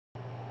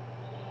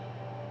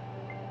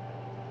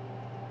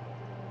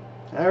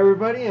Hi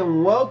everybody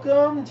and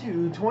welcome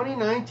to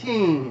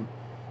 2019.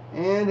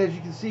 And as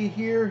you can see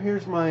here,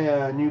 here's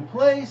my new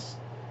place.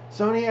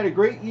 Sony had a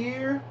great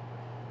year.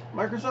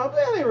 Microsoft,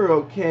 they were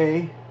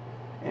okay.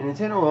 And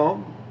Nintendo, well,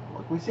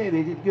 what can we say?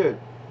 They did good.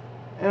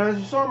 And as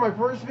you saw in my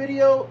first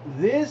video,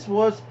 this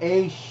was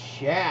a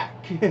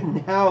shack.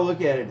 Now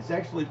look at it. It's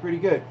actually pretty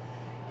good.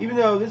 Even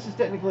though this is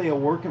technically a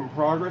work in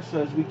progress,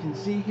 so as we can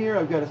see here,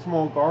 I've got a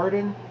small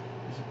garden.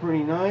 It's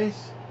pretty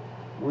nice.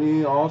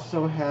 We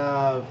also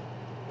have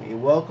a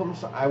welcome.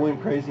 I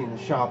went crazy in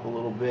the shop a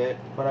little bit,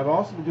 but I've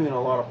also been doing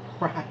a lot of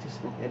practice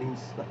and getting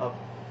stuff.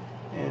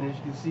 And as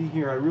you can see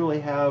here, I really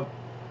have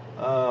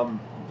done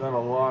a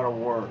lot of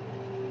work.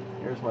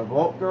 Here's my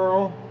Vault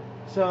Girl.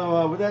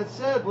 So with that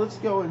said, let's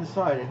go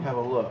inside and have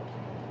a look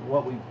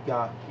what we've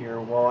got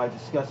here while I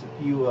discuss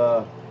a few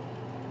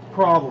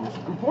problems.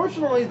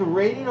 Unfortunately, the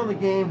rating on the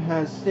game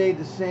has stayed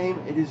the same.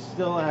 It is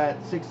still at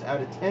 6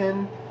 out of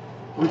 10,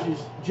 which is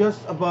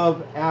just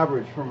above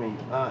average for me.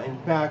 In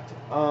fact,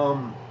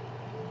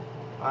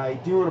 I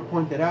do want to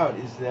point that out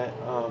is that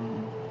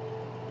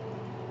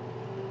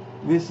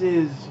this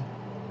is,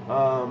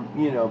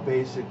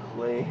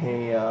 basically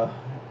a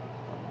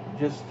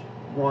just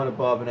one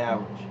above an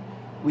average.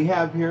 We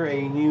have here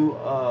a new,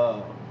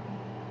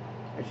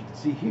 as you can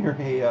see here,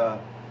 a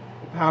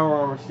power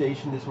armor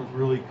station. This one's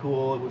really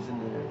cool. It was in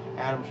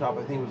the Atom Shop.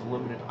 I think it was a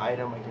limited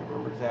item. I can't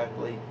remember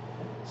exactly.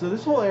 So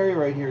this whole area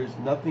right here is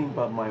nothing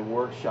but my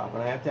workshop,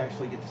 and I have to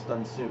actually get this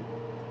done soon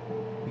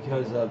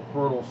because a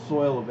fertile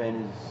soil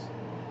event is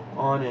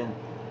on, and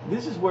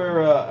this is where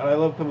and I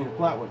love coming to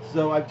Flatwood.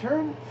 So I've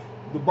turned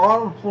the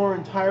bottom floor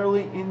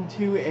entirely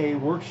into a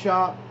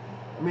workshop.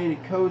 I made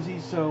it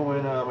cozy so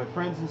when my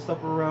friends and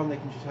stuff are around, they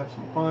can just have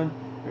some fun.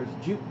 There's a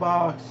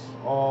jukebox,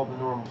 all the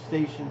normal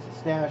stations, a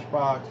stash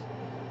box,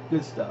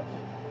 good stuff.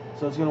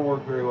 So it's going to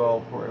work very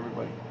well for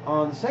everybody.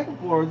 On the second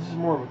floor, this is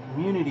more of a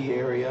community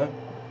area.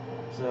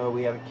 So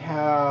we have a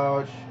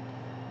couch.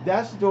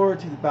 That's the door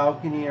to the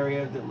balcony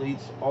area that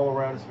leads all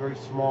around. It's very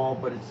small,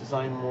 but it's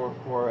designed more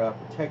for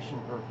protection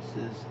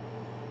purposes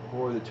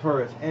for the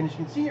tourists. And as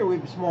you can see here, we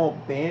have a small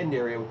band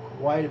area with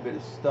quite a bit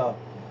of stuff.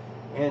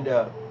 And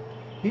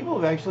people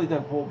have actually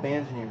done full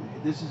bands in here.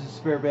 This is a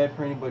spare bed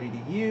for anybody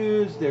to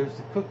use. There's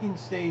the cooking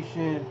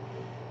station.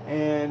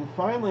 And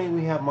finally,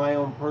 we have my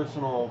own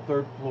personal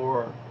third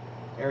floor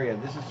area.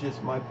 This is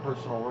just my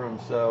personal room.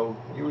 So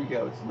here we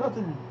go. It's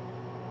nothing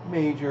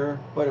major,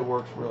 but it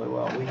works really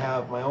well. We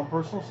have my own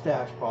personal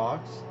stash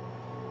box.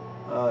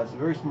 It's a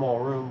very small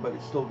room, but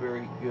it's still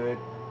very good.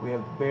 We have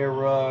the bear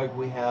rug.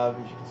 We have,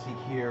 as you can see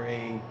here,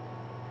 a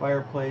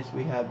fireplace.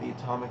 We have the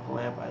atomic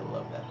lamp. I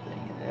love that thing,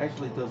 and it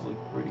actually does look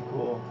pretty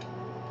cool.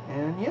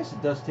 And yes,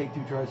 it does take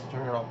 2 tries to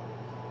turn it off.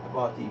 I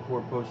bought the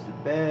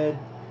 4-posted bed,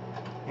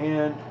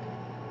 and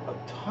up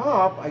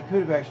top, I could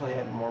have actually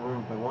added more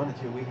room if I wanted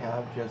to. We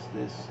have just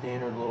this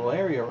standard little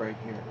area right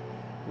here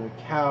with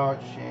a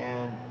couch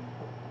and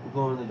the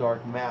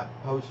glow-in-the-dark map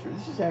poster.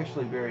 This is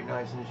actually very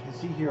nice, and as you can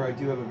see here, I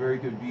do have a very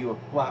good view of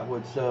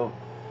Flatwood, so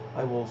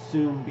I will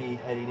soon be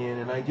heading in,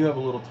 and I do have a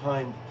little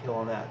time to kill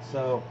on that.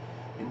 So,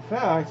 in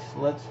fact,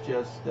 let's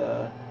just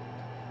go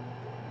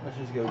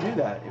do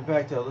that. In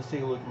fact, let's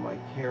take a look at my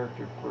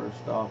character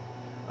first off.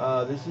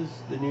 This is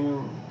the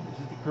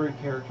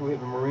current character. We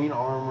have a marine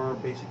armor,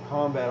 basic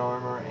combat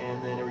armor,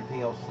 and then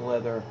everything else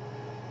leather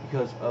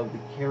because of the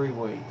carry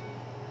weight.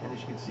 And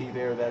as you can see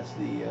there, that's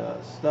the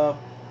stuff.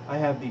 I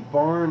have the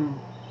barn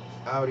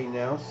outing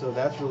now, so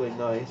that's really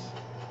nice.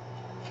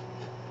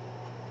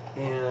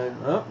 And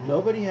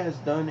nobody has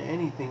done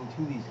anything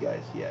to these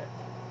guys yet.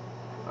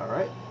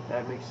 Alright,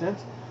 that makes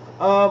sense.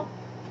 A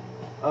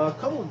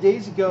couple of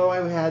days ago,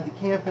 I had to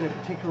camp in a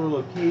particular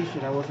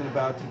location. I wasn't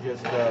about to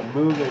just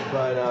move it,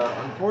 but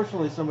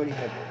unfortunately somebody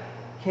had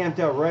camped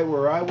out right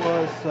where I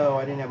was, so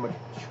I didn't have much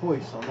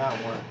choice on that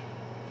one.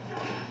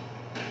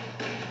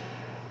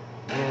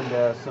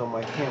 And so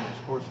my camp was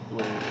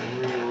forcibly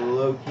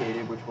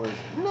relocated, which was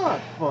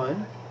not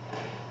fun.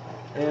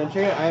 And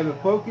check out, I have a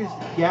focused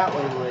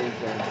Gatling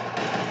laser.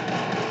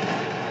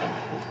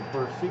 This is the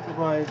first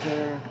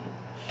supervisor.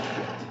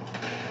 Shit.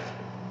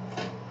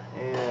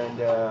 And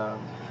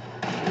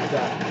here's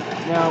that.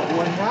 Now,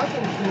 what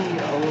happened to me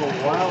a little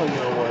while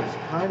ago was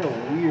kind of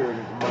weird,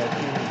 in my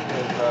opinion,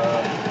 because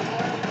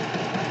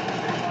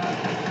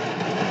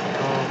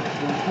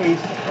in the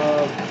case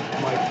of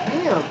my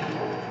camp,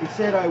 it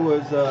said I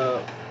was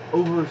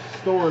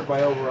overstored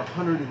by over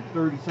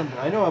 130 something.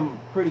 I know I'm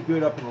pretty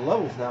good up in the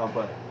levels now,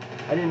 but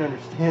I didn't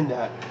understand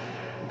that.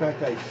 In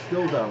fact, I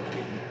still don't.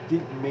 It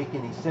didn't make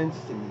any sense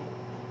to me.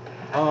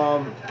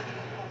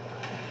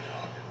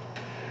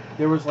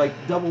 There was like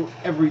double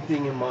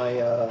everything in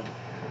my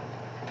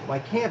my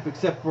camp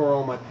except for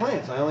all my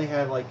plants. I only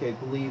had like, I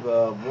believe,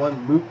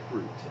 1 moot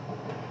fruit.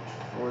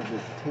 Or is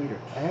it tater?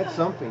 I had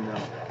something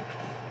though.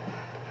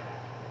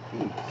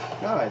 Jeez,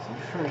 guys, I'm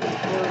just trying to get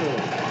through.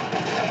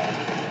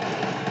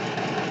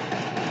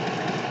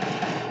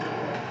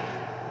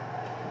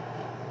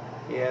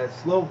 Yeah,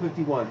 it's level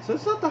 51. So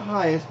it's not the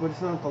highest, but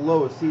it's not the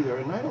lowest either.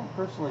 And I don't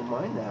personally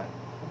mind that.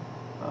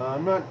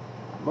 I'm not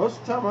most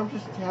of the time I'm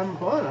just having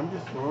fun. I'm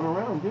just going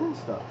around doing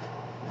stuff.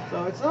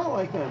 So it's not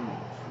like I'm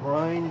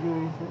trying to do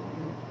anything.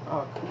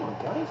 Oh, come on,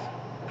 guys.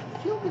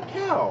 Kill the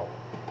cow.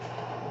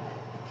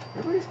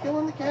 Everybody's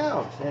killing the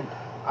cows. And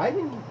I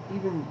didn't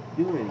even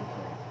do anything.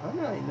 How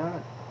did I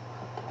not?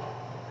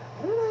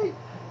 How did I?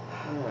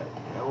 You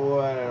know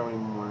what? I don't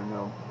even want to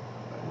know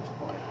at this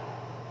point.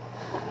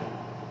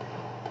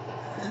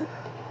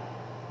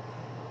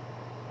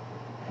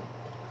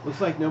 Looks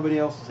like nobody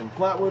else is in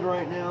Flatwood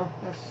right now.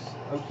 That's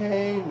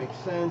okay. Makes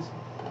sense.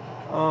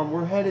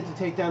 We're headed to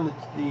take down the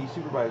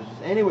supervisors.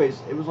 Anyways,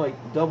 it was like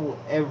double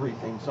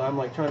everything. So I'm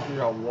like trying to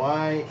figure out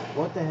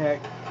what the heck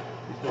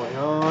is going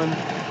on.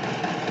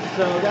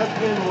 So that's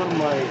been one of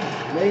my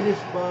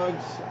latest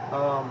bugs.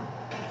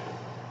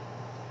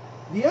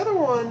 The other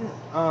one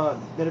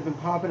that have been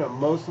popping up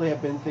mostly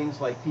have been things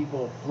like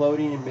people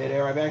floating in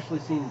midair. I've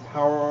actually seen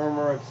power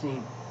armor. I've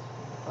seen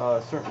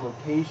certain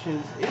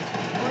locations. It's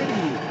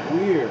pretty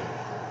weird,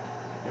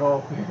 in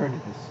all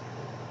fairness.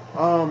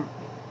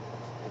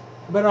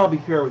 But I'll be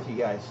fair with you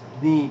guys.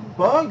 The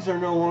bugs are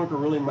no longer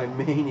really my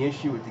main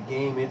issue with the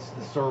game. It's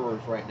the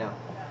servers right now.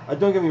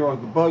 Don't get me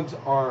wrong, the bugs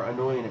are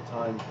annoying at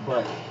times,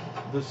 but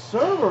the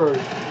servers,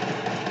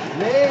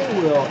 they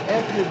will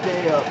F your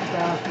day up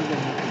faster than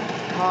you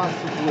can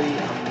possibly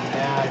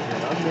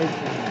imagine. I'm making a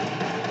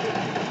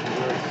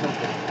very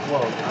simple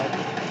quote. I've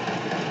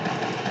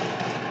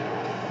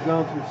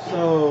gone through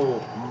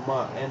so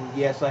much, and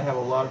yes, I have a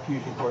lot of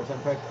fusion cores. In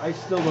fact, I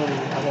still don't even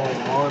have all of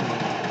them on me.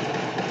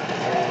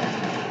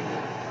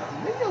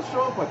 And maybe I'll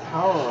show off my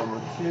power armor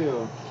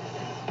too.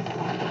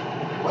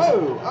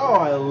 Whoa! Oh,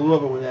 I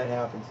love it when that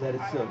happens. That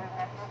is so.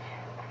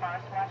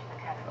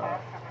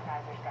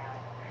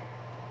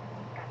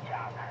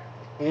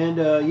 And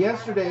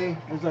yesterday,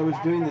 as I was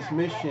doing this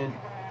mission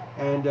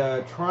and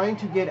trying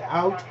to get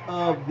out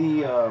of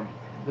the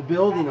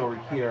building over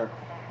here,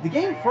 the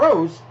game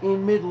froze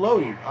in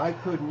mid-loading. I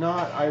could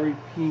not, I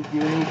repeat, do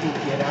anything to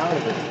get out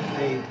of it. It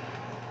made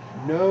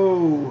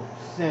no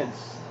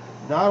sense,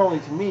 not only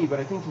to me, but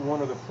I think to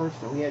one other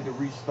person. We had to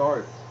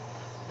restart.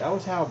 That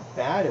was how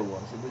bad it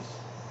was.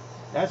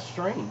 That's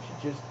strange. It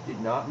just did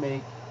not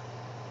make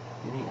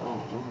any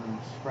aluminum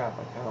scrap.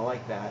 I kind of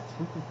like that.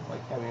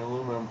 Like having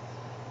aluminum.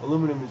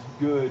 Aluminum is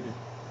good.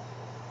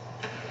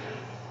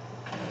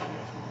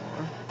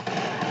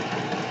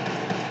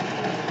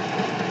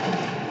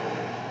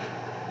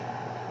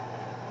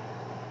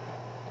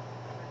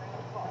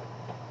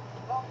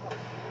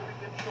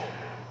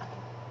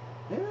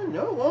 Yeah,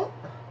 no, it won't.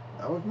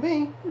 Not with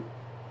me.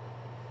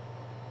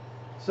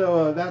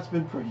 So that's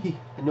been pretty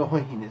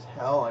annoying as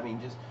hell. I mean,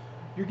 just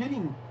you're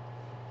getting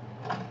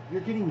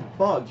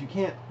bugs. You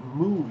can't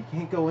move. You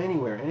can't go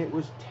anywhere, and it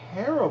was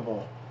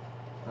terrible.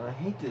 And I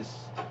hate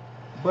this,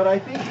 but I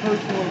think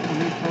personally, for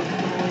me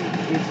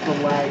personally, it's the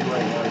lag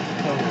right now. It's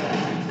killing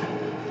us.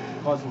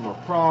 It's causing more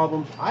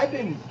problems. I've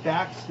been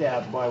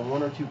backstabbed by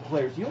one or two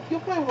players. You'll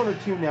find one or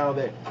two now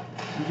that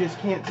you just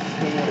can't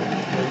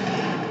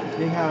stand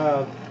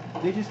because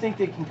they just think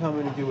they can come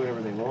in and do whatever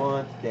they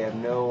want. They have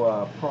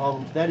no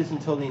problems. That is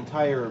until the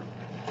entire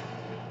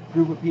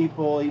group of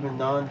people, even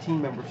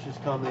non-team members,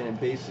 just come in and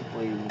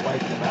basically wipe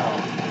them out.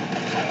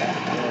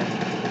 And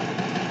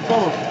it's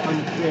almost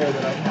unfair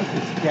that I have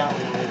this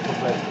Gatling rifle,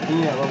 but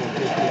being at level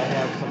 50, I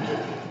have some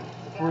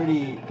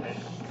pretty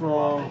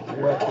strong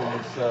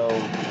weapons, so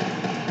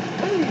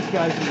none of these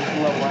guys in this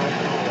level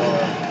actually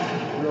are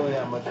really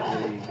that much of a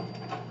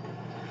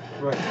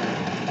threat.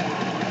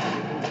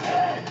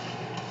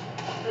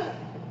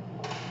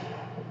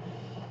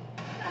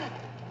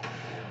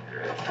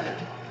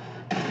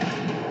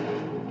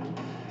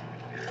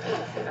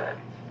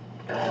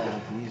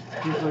 These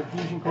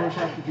fusion cores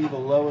have to be the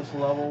lowest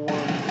level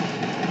ones.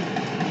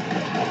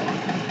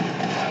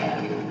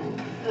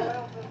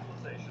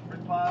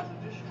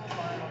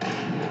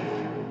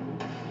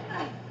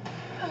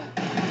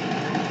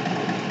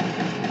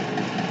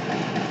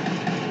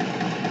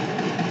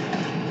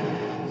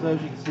 So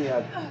as you can see,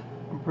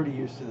 I'm pretty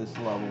used to this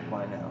level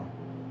by now.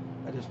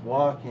 I just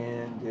walk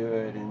in, do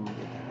it, and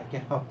get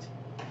back out.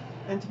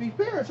 And to be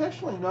fair, it's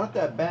actually not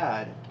that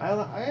bad.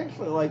 I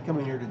actually like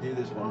coming here to do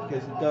this one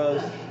because it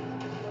does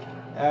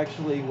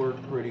actually work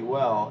pretty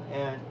well,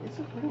 and it's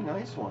a pretty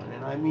nice one.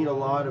 And I meet a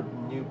lot of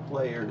new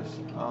players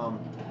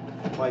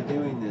by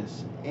doing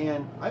this,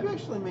 and I've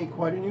actually made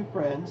quite a few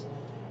friends.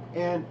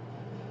 And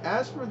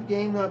as for the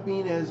game not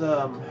being as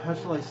how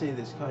shall I say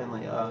this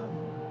kindly,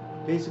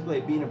 basically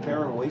it being a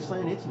barren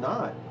wasteland, it's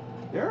not.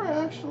 There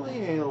are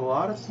actually a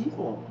lot of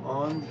people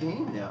on the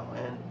game now,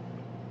 and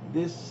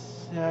this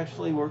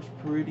actually works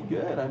pretty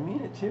good. I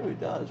mean it too, it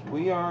does.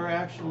 We are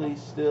actually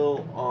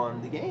still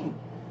on the game,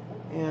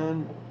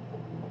 and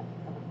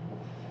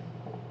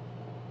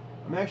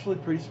I'm actually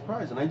pretty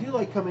surprised. And I do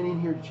like coming in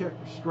here to check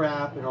for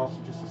scrap and also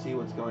just to see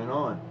what's going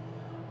on.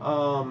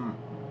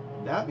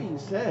 That being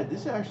said,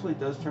 this actually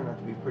does turn out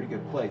to be a pretty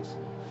good place.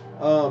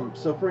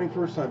 So for any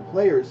first-time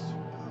players,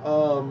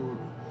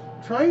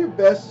 try your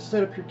best to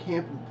set up your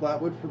camp in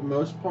Flatwood for the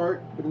most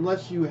part, but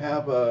unless you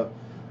have a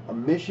a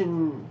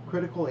mission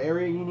critical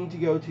area you need to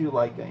go to.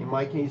 Like in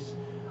my case,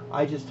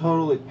 I just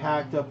totally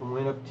packed up and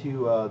went up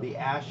to the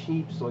ash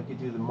heap so I could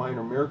do the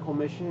minor miracle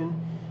mission.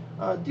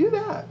 Do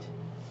that.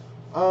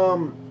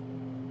 Um,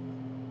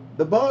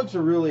 the bugs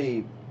are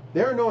really,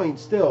 they're annoying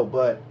still,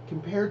 but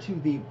compared to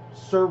the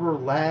server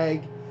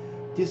lag,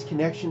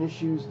 disconnection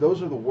issues,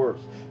 those are the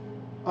worst.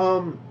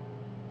 Um,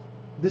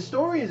 the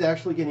story is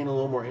actually getting a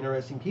little more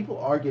interesting. People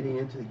are getting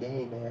into the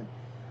game, man.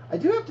 I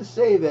do have to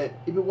say that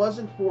if it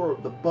wasn't for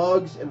the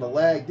bugs and the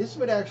lag, this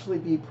would actually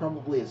be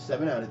probably a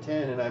 7 out of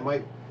 10, and I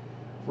might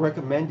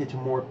recommend it to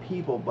more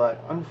people,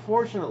 but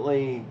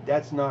unfortunately,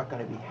 that's not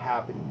going to be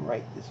happening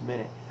right this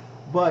minute.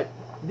 But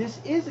this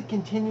is a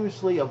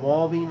continuously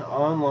evolving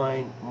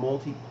online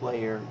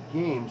multiplayer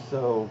game,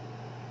 so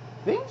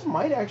things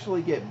might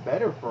actually get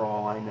better for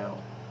all I know.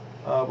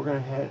 We're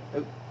going to head...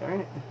 Oh,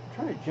 I'm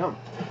trying to jump.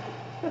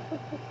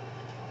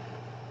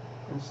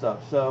 And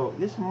stuff. So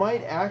this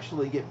might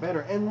actually get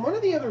better. And one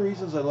of the other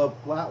reasons I love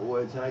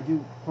Flatwoods, and I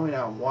do point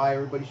out why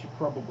everybody should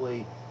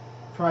probably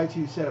try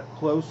to set up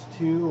close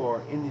to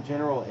or in the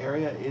general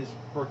area, is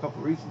for a couple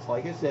of reasons.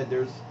 Like I said,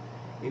 there's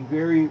a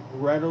very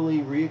readily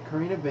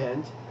reoccurring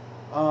event.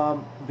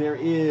 There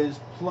is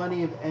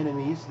plenty of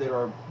enemies that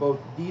are both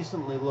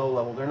decently low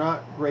level. They're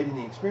not great in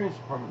the experience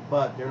department,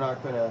 but they're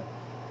not going to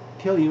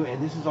kill you.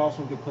 And this is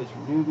also a good place for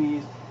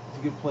newbies. It's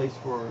a good place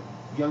for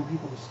young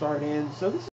people to start in. So this